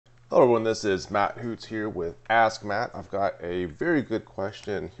Hello everyone, this is Matt Hoots here with Ask Matt. I've got a very good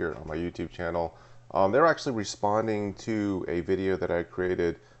question here on my YouTube channel. They're actually responding to a video that I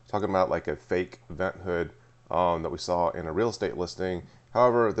created talking about like a fake vent hood that we saw in a real estate listing.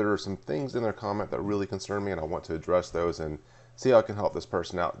 However, there are some things in their comment that really concern me and I want to address those and see how I can help this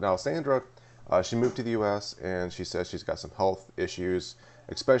person out. Now, Sandra, she moved to the US and she says she's got some health issues,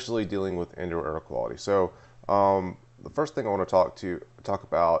 especially dealing with indoor air quality. So, the first thing I want to talk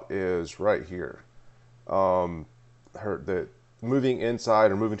about is right here. The moving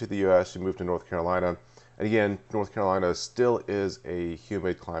inside or moving to the U.S. She moved to North Carolina, and again, North Carolina still is a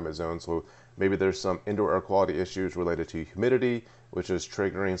humid climate zone. So maybe there's some indoor air quality issues related to humidity, which is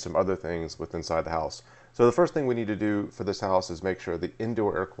triggering some other things with inside the house. So the first thing we need to do for this house is make sure the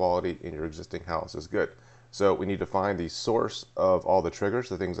indoor air quality in your existing house is good. So we need to find the source of all the triggers,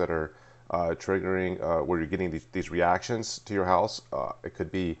 the things that are triggering where you're getting these reactions to your house. It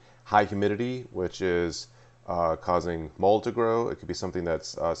could be high humidity, which is causing mold to grow. It could be something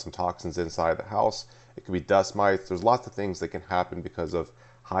that's some toxins inside the house. It could be dust mites. There's lots of things that can happen because of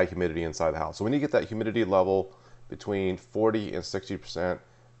high humidity inside the house. So we need to get that humidity level between 40 and 60%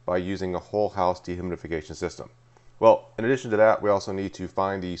 by using a whole house dehumidification system. Well, in addition to that, we also need to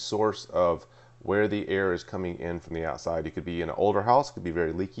find the source of where the air is coming in from the outside. It could be in an older house, it could be a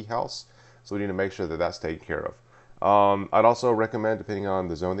very leaky house. So we need to make sure that that's taken care of. I'd also recommend, depending on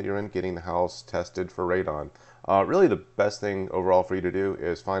the zone that you're in, getting the house tested for radon. Really the best thing overall for you to do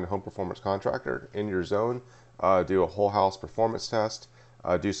is find a home performance contractor in your zone, do a whole house performance test,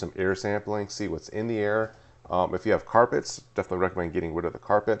 do some air sampling, see what's in the air. If you have carpets, definitely recommend getting rid of the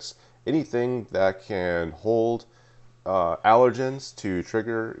carpets. Anything that can hold allergens to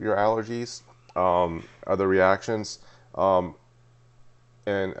trigger your allergies, other reactions.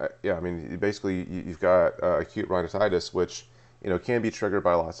 Yeah, I mean, basically you've got acute rhinitis, which can be triggered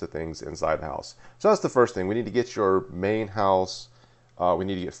by lots of things inside the house. So that's the first thing. We need to get your main house. We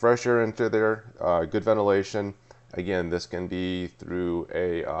need to get fresh air into there, good ventilation. Again, this can be through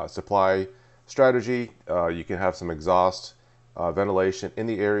a supply strategy. You can have some exhaust ventilation in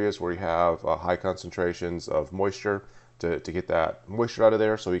the areas where you have high concentrations of moisture to get that moisture out of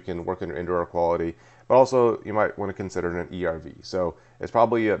there so you can work on your indoor air quality. But also you might want to consider an ERV. So it's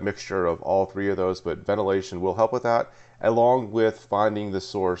probably a mixture of all three of those, but ventilation will help with that, along with finding the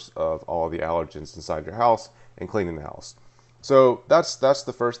source of all the allergens inside your house and cleaning the house. So that's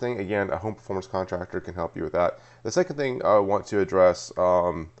the first thing. Again, a home performance contractor can help you with that. The second thing I want to address,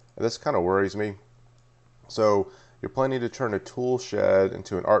 and this kind of worries me. So you're planning to turn a tool shed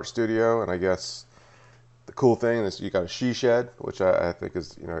into an art studio, and I guess the cool thing is you got a she shed, which I think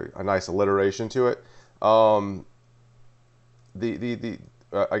is a nice alliteration to it. I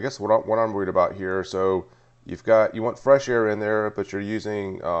guess what I'm worried about here. So you want fresh air in there, but you're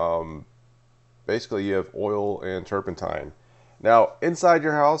using basically you have oil and turpentine. Now inside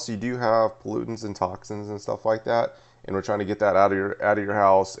your house, you do have pollutants and toxins and stuff like that, and we're trying to get that out of your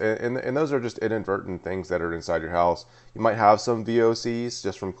house. And those are just inadvertent things that are inside your house. You might have some VOCs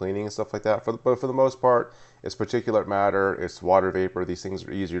just from cleaning and stuff like that. But for the most part, it's particulate matter, it's water vapor. These things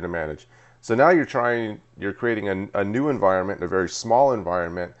are easier to manage. So now you're creating a new environment, a very small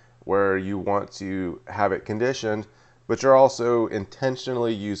environment where you want to have it conditioned, but you're also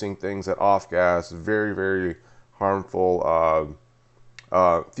intentionally using things that off gas very, very harmful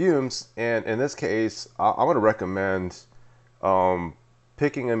fumes. And in this case, I'm going to recommend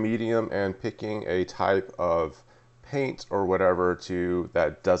picking a medium and picking a type of paint or whatever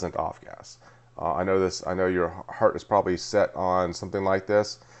that doesn't off gas. I know your heart is probably set on something like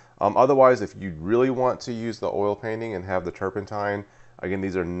this. Otherwise, if you really want to use the oil painting and have the turpentine, again,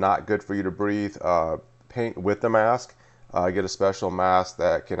 these are not good for you to breathe. Paint with the mask. Get a special mask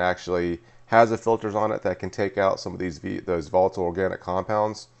that can actually has the filters on it that can take out some of those volatile organic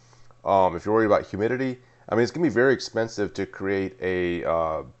compounds. If you're worried about humidity, I mean, it's going to be very expensive to create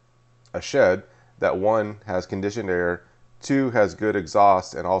a shed that, one, has conditioned air, two, has good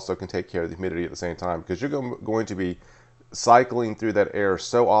exhaust, and also can take care of the humidity at the same time, because you're going to be cycling through that air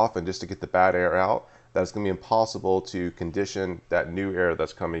so often just to get the bad air out that it's going to be impossible to condition that new air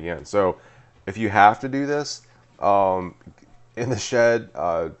that's coming in. So if you have to do this in the shed,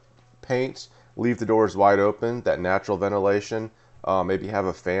 paint, leave the doors wide open, that natural ventilation. Maybe have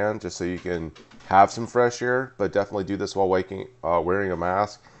a fan just so you can have some fresh air, but definitely do this while wearing a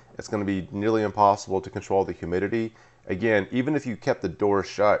mask. It's going to be nearly impossible to control the humidity. Again, even if you kept the door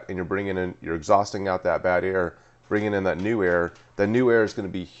shut and you're exhausting out that bad air, bringing in that new air is going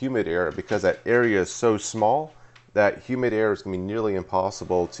to be humid air, because that area is so small that humid air is going to be nearly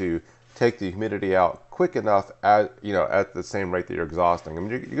impossible to take the humidity out quick enough at, at the same rate that you're exhausting. I mean,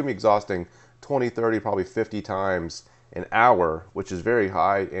 you're going to be exhausting 20, 30, probably 50 times an hour, which is very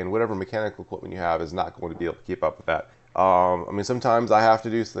high, and whatever mechanical equipment you have is not going to be able to keep up with that. I mean, sometimes I have to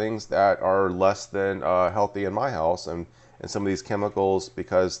do things that are less than healthy in my house, and some of these chemicals,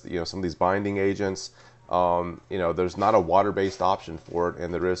 because some of these binding agents, there's not a water-based option for it,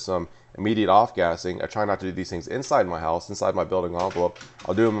 and there is some immediate off-gassing. I try not to do these things inside my house, inside my building envelope.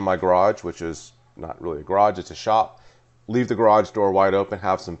 I'll do them in my garage, which is not really a garage, it's a shop. Leave the garage door wide open,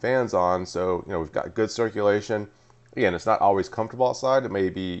 have some fans on, so we've got good circulation. Again, it's not always comfortable outside. It may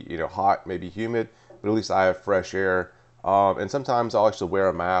be hot, maybe humid, but at least I have fresh air. And sometimes I'll actually wear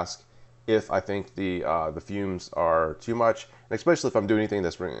a mask if I think the fumes are too much, and especially if I'm doing anything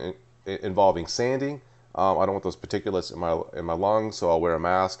that's involving sanding. I don't want those particulates in my lungs, so I'll wear a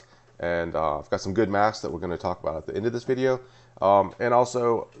mask. And I've got some good masks that we're going to talk about at the end of this video. And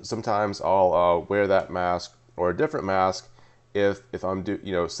also sometimes I'll wear that mask or a different mask if I'm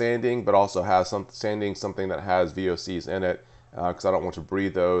sanding, but also have sanding something that has VOCs in it, because I don't want to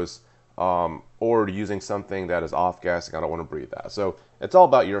breathe those, or using something that is off-gassing. I don't want to breathe that. So it's all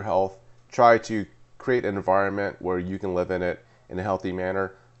about your health. Try to create an environment where you can live in it in a healthy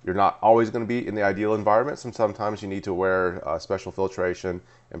manner. You're not always going to be in the ideal environment. Sometimes you need to wear special filtration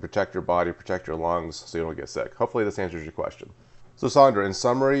and protect your body, protect your lungs, so you don't get sick. Hopefully this answers your question. So Sandra, in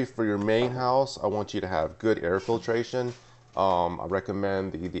summary, for your main house, I want you to have good air filtration. I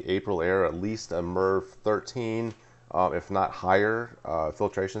recommend the April Air, at least a MERV 13, if not higher,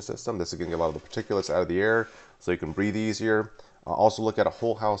 filtration system. This is going to get a lot of the particulates out of the air so you can breathe easier. Also look at a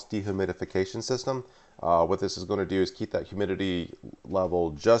whole house dehumidification system. What this is going to do is keep that humidity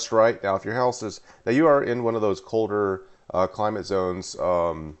level just right. Now, if your house is, now you are in one of those colder climate zones,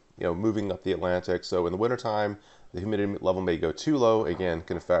 moving up the Atlantic. So in the wintertime, the humidity level may go too low. Again,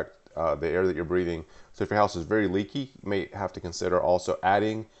 can affect the air that you're breathing. So if your house is very leaky, you may have to consider also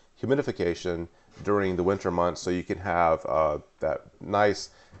adding humidification during the winter months, so you can have that nice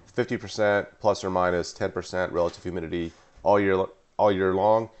 50% plus or minus 10% relative humidity all year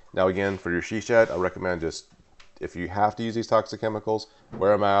long. Now again, for your she shed, I recommend just, if you have to use these toxic chemicals,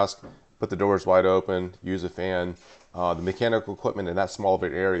 wear a mask, put the doors wide open, use a fan. The mechanical equipment in that small of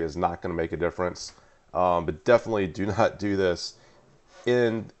an area is not going to make a difference, but definitely do not do this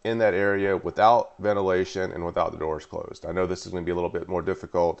in that area without ventilation and without the doors closed. I know this is going to be a little bit more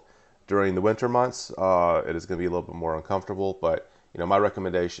difficult during the winter months. It is going to be a little bit more uncomfortable, but my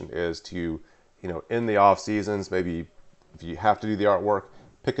recommendation is to, in the off seasons, maybe if you have to do the artwork,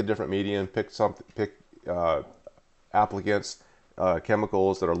 pick a different medium, pick applicants,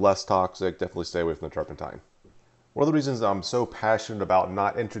 chemicals that are less toxic. Definitely stay away from the turpentine. One of the reasons I'm so passionate about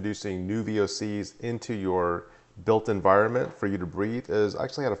not introducing new VOCs into your built environment for you to breathe is I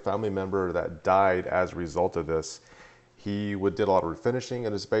actually had a family member that died as a result of this. He did a lot of refinishing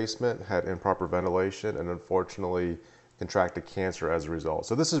in his basement, had improper ventilation, and unfortunately contracted cancer as a result.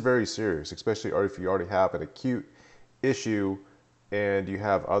 So this is very serious, especially if you already have an acute issue and you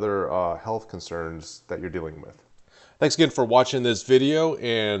have other health concerns that you're dealing with. Thanks again for watching this video,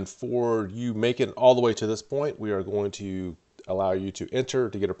 and for you making it all the way to this point, we are going to allow you to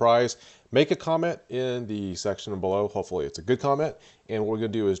enter to get a prize. Make a comment in the section below. Hopefully it's a good comment, and what we're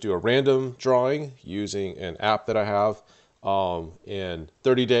going to do is do a random drawing using an app that I have in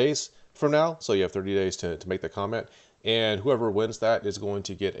 30 days from now. So you have 30 days to make the comment, and whoever wins that is going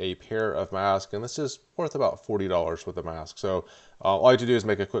to get a pair of masks, and this is worth about $40 with the mask. So all you have to do is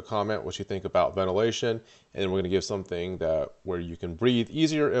make a quick comment what you think about ventilation, and we're going to give something where you can breathe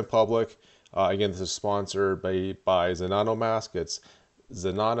easier in public. Again, this is sponsored by Zenano Mask. It's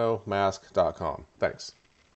zenanomask.com. Thanks.